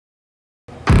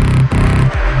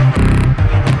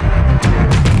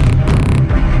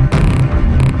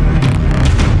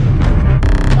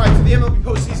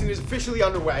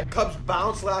underway. Cubs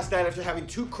bounced last night after having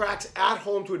 2 cracks at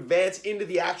home to advance into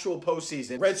the actual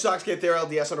postseason. Red Sox get their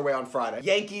LDS underway on Friday.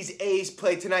 Yankees, A's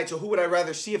play tonight, so who would I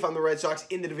rather see if I'm the Red Sox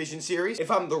in the division series? If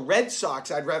I'm the Red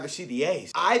Sox, I'd rather see the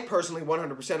A's. I personally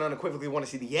 100% unequivocally want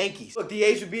to see the Yankees. Look, the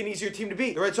A's would be an easier team to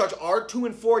beat. The Red Sox are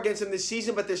 2-4 against them this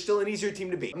season, but they're still an easier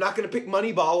team to beat. I'm not going to pick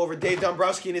Moneyball over Dave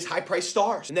Dombrowski and his high-priced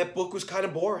stars, and that book was kind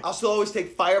of boring. I'll still always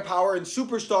take firepower and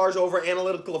superstars over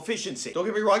analytical efficiency. Don't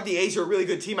get me wrong, the A's are a really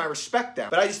good team. I respect them,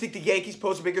 but I just think the Yankees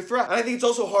pose a bigger threat. And I think it's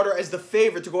also harder as the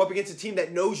favorite to go up against a team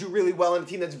that knows you really well and a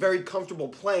team that's very comfortable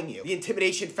playing you. The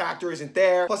intimidation factor isn't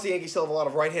there. Plus, the Yankees still have a lot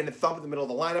of right-handed thump in the middle of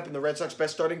the lineup, and the Red Sox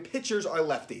best starting pitchers are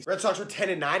lefties. Red Sox were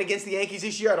 10-9 against the Yankees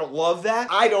this year. I don't love that.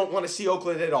 I don't want to see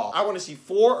Oakland at all. I want to see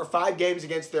 4 or 5 games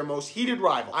against their most heated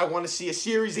rival. I want to see a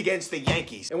series against the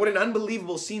Yankees. And what an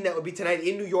unbelievable scene that would be tonight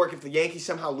in New York if the Yankees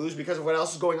somehow lose because of what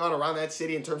else is going on around that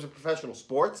city in terms of professional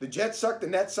sports. The Jets suck, the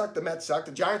Nets suck, the Mets suck,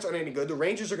 the Giants aren't any good, the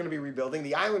Rangers are going to be rebuilding,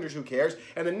 the Islanders, who cares,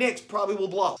 and the Knicks probably will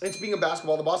blow. And speaking of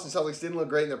basketball, the Boston Celtics didn't look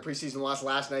great in their preseason loss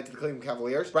last night to the Cleveland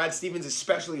Cavaliers. Brad Stevens,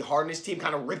 especially hard in his team,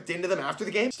 kind of ripped into them after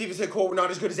the game. Stevens said, quote, "We're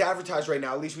not as good as advertised right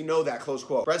now, at least we know that," close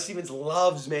quote. Brad Stevens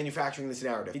loves manufacturing this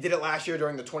narrative. He did it last year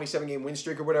during the 27-game win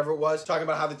streak or whatever it was, talking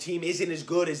about how the team isn't as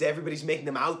good as everybody's making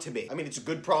them out to be. I mean, it's a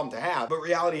good problem to have, but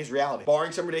reality is reality.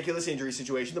 Barring some ridiculous injury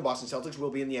situation, the Boston Celtics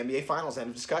will be in the NBA Finals, end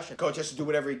of discussion. Coach has to do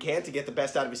whatever he can to get the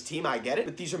best out of his team, I get it,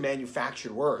 but these are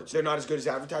manufactured words. They're not as good as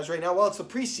advertised right now. Well, it's the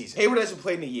preseason. Hayward hasn't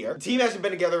played in a year. The team hasn't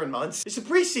been together in months. It's the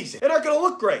preseason. They're not going to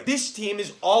look great. This team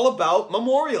is all about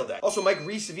Memorial Day. Also, Mike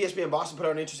Reese of ESPN Boston put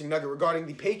out an interesting nugget regarding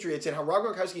the Patriots and how Rob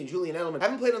Gronkowski and Julian Edelman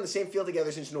haven't played on the same field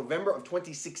together since November of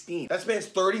 2016. That spans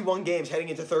 31 games heading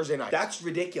into Thursday night. That's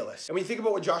ridiculous. And when you think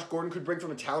about what Josh Gordon could bring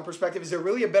from a talent perspective, is there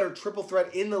really a better triple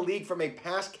threat in the league from a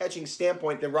pass-catching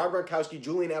standpoint than Rob Gronkowski,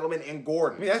 Julian Edelman, and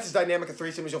Gordon? I mean, that's as dynamic a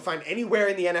threesome as you'll find anywhere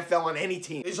in the NFL on any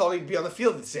team. They just all need to be on the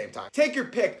field at the same time. Take your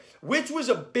pick. Which was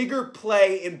a bigger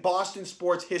play in Boston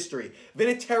sports history?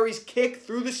 Vinatieri's kick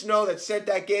through the snow that sent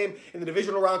that game in the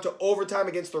divisional round to overtime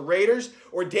against the Raiders,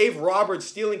 or Dave Roberts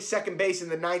stealing second base in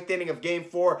the 9th inning of Game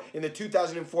 4 in the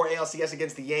 2004 ALCS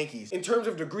against the Yankees? In terms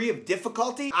of degree of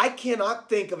difficulty, I cannot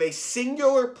think of a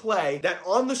singular play that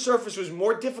on the surface was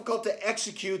more difficult to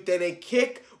execute than a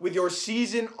kick with your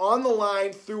season on the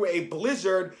line through a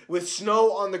blizzard with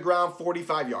snow on the ground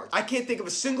 45 yards. I can't think of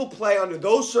a single play under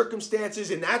those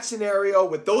circumstances, in that scenario,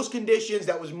 with those conditions,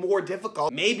 that was more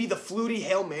difficult. Maybe the fluty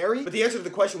Hail Mary, but the answer to the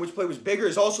question which play was bigger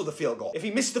is also the field goal. If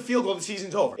he misses the field goal, the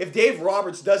season's over. If Dave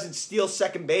Roberts doesn't steal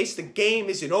second base, the game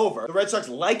isn't over. The Red Sox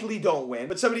likely don't win,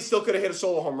 but somebody still could have hit a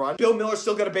solo home run. Bill Miller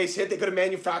still got a base hit. They could have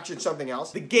manufactured something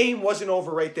else. The game wasn't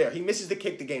over right there. He misses the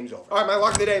kick, the game's over. All right, my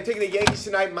lock of the day, I'm taking the Yankees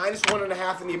tonight,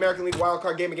 -1.5 in the American League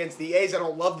wildcard game against the A's. I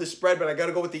don't love the spread, but I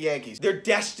gotta go with the Yankees. They're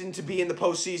destined to be in the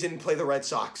postseason and play the Red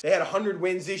Sox. They had 100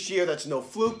 wins this year. That's no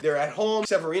fluke. They're at home.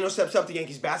 Severino steps up. The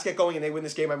Yankees basket going, and they win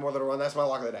this game by more than a run. That's my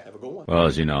lock of the day. Have a good one. Well,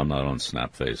 as you know, I'm not on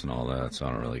Snapface and all that, so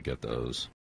I don't really get those.